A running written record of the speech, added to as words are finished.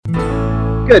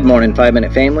Good morning,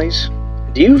 5-Minute Families.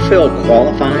 Do you feel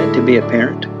qualified to be a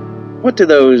parent? What do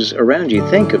those around you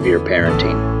think of your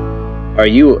parenting? Are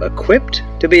you equipped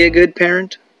to be a good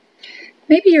parent?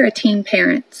 Maybe you're a teen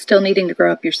parent still needing to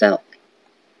grow up yourself.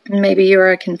 Maybe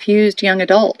you're a confused young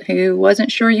adult who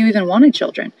wasn't sure you even wanted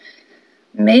children.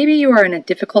 Maybe you are in a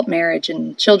difficult marriage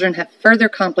and children have further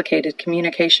complicated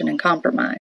communication and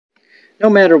compromise. No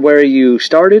matter where you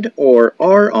started or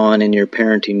are on in your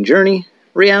parenting journey,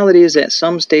 reality is that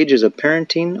some stages of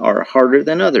parenting are harder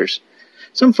than others.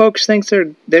 Some folks think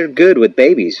they're good with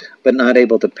babies, but not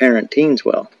able to parent teens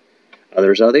well.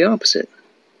 Others are the opposite.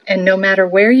 And no matter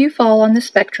where you fall on the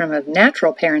spectrum of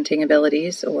natural parenting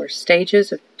abilities or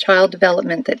stages of child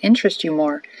development that interest you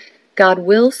more, God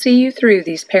will see you through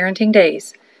these parenting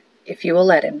days, if you will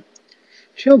let Him.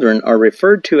 Children are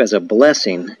referred to as a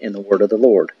blessing in the Word of the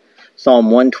Lord.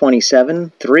 Psalm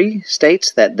 127:3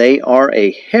 states that they are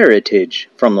a heritage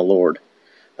from the Lord.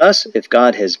 Thus, if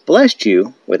God has blessed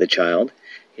you with a child,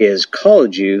 He has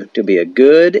called you to be a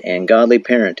good and godly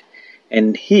parent,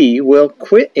 and He will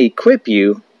equip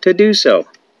you to do so.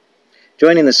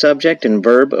 Joining the subject and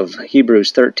verb of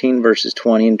Hebrews 13 verses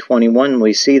 20 and 21,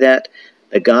 we see that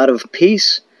the God of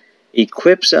peace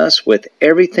equips us with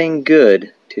everything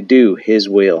good to do His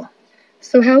will.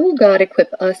 So how will God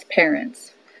equip us parents?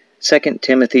 2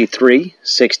 Timothy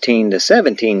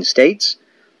 3:16-17 states,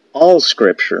 "All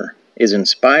Scripture is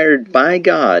inspired by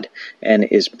God and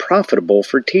is profitable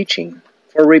for teaching,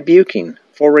 for rebuking,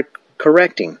 for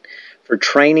correcting, for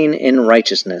training in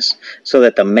righteousness, so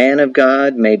that the man of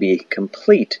God may be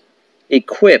complete,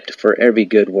 equipped for every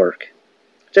good work."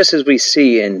 Just as we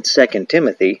see in 2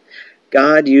 Timothy,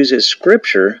 God uses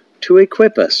Scripture to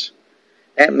equip us.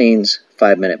 That means,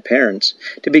 5-Minute Parents,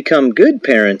 to become good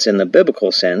parents in the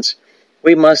biblical sense,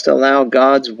 we must allow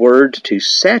God's Word to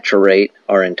saturate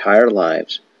our entire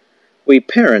lives. We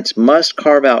parents must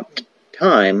carve out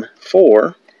time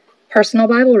for personal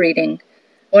Bible reading.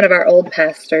 One of our old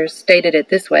pastors stated it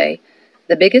this way: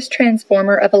 the biggest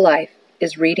transformer of a life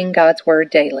is reading God's Word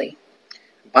daily.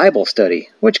 Bible study,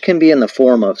 which can be in the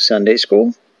form of Sunday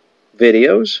school,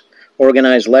 videos,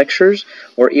 organized lectures,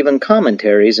 or even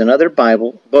commentaries and other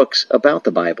Bible books about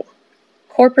the Bible.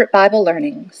 Corporate Bible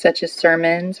learning, such as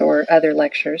sermons or other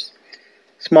lectures.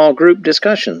 Small group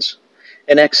discussions.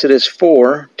 In Exodus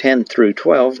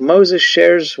 4:10-12, Moses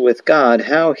shares with God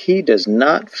how he does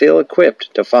not feel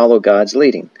equipped to follow God's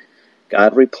leading.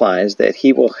 God replies that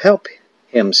He will help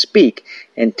him speak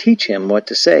and teach him what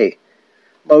to say.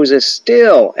 Moses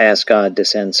still asks God to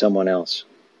send someone else.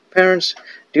 Parents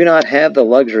do not have the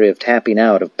luxury of tapping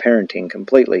out of parenting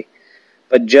completely.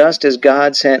 But just as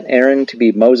God sent Aaron to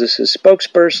be Moses'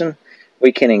 spokesperson,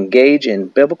 we can engage in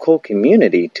biblical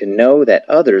community to know that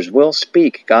others will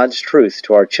speak God's truth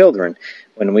to our children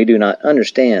when we do not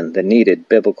understand the needed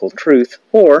biblical truth.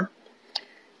 Or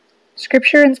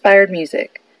Scripture-inspired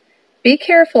music. Be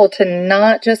careful to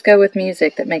not just go with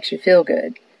music that makes you feel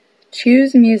good.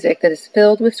 Choose music that is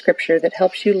filled with Scripture that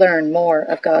helps you learn more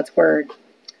of God's Word.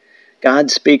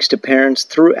 God speaks to parents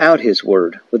throughout His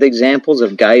Word with examples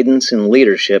of guidance and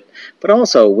leadership, but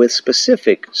also with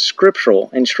specific scriptural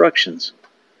instructions.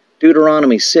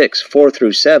 Deuteronomy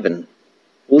 6:4-7.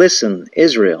 Listen,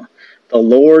 Israel, the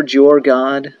Lord your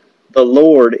God, the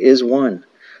Lord is one.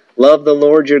 Love the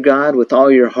Lord your God with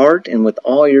all your heart and with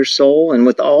all your soul and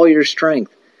with all your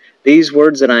strength. These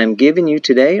words that I am giving you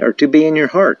today are to be in your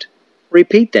heart.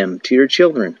 Repeat them to your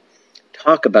children.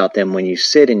 Talk about them when you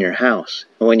sit in your house,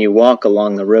 and when you walk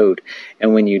along the road,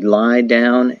 and when you lie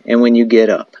down, and when you get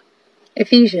up.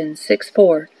 Ephesians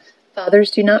 6:4.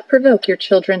 Fathers, do not provoke your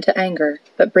children to anger,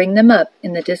 but bring them up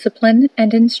in the discipline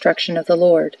and instruction of the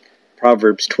Lord.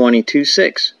 Proverbs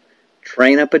 22:6.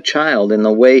 Train up a child in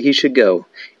the way he should go.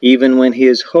 Even when he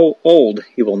is old,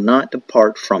 he will not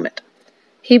depart from it.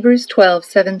 Hebrews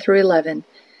 12:7-11.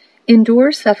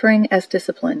 Endure suffering as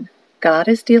discipline. God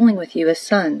is dealing with you as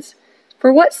sons.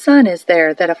 For what son is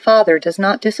there that a father does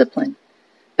not discipline?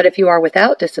 But if you are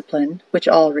without discipline, which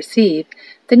all receive,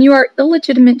 then you are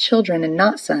illegitimate children and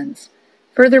not sons.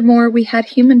 Furthermore, we had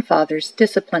human fathers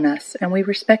discipline us, and we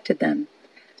respected them.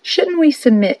 Shouldn't we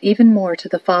submit even more to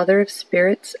the Father of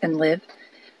spirits and live?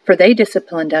 For they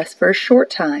disciplined us for a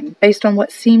short time, based on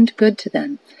what seemed good to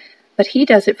them. But He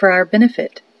does it for our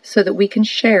benefit, so that we can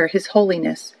share His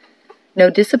holiness. No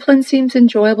discipline seems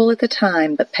enjoyable at the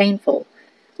time, but painful.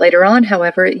 Later on,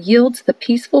 however, it yields the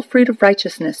peaceful fruit of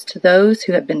righteousness to those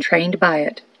who have been trained by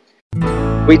it.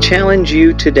 We challenge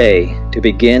you today to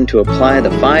begin to apply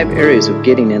the 5 areas of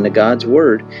getting into God's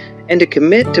Word and to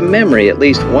commit to memory at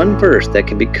least one verse that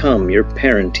can become your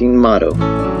parenting motto.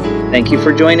 Thank you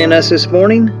for joining us this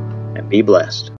morning, and Be blessed.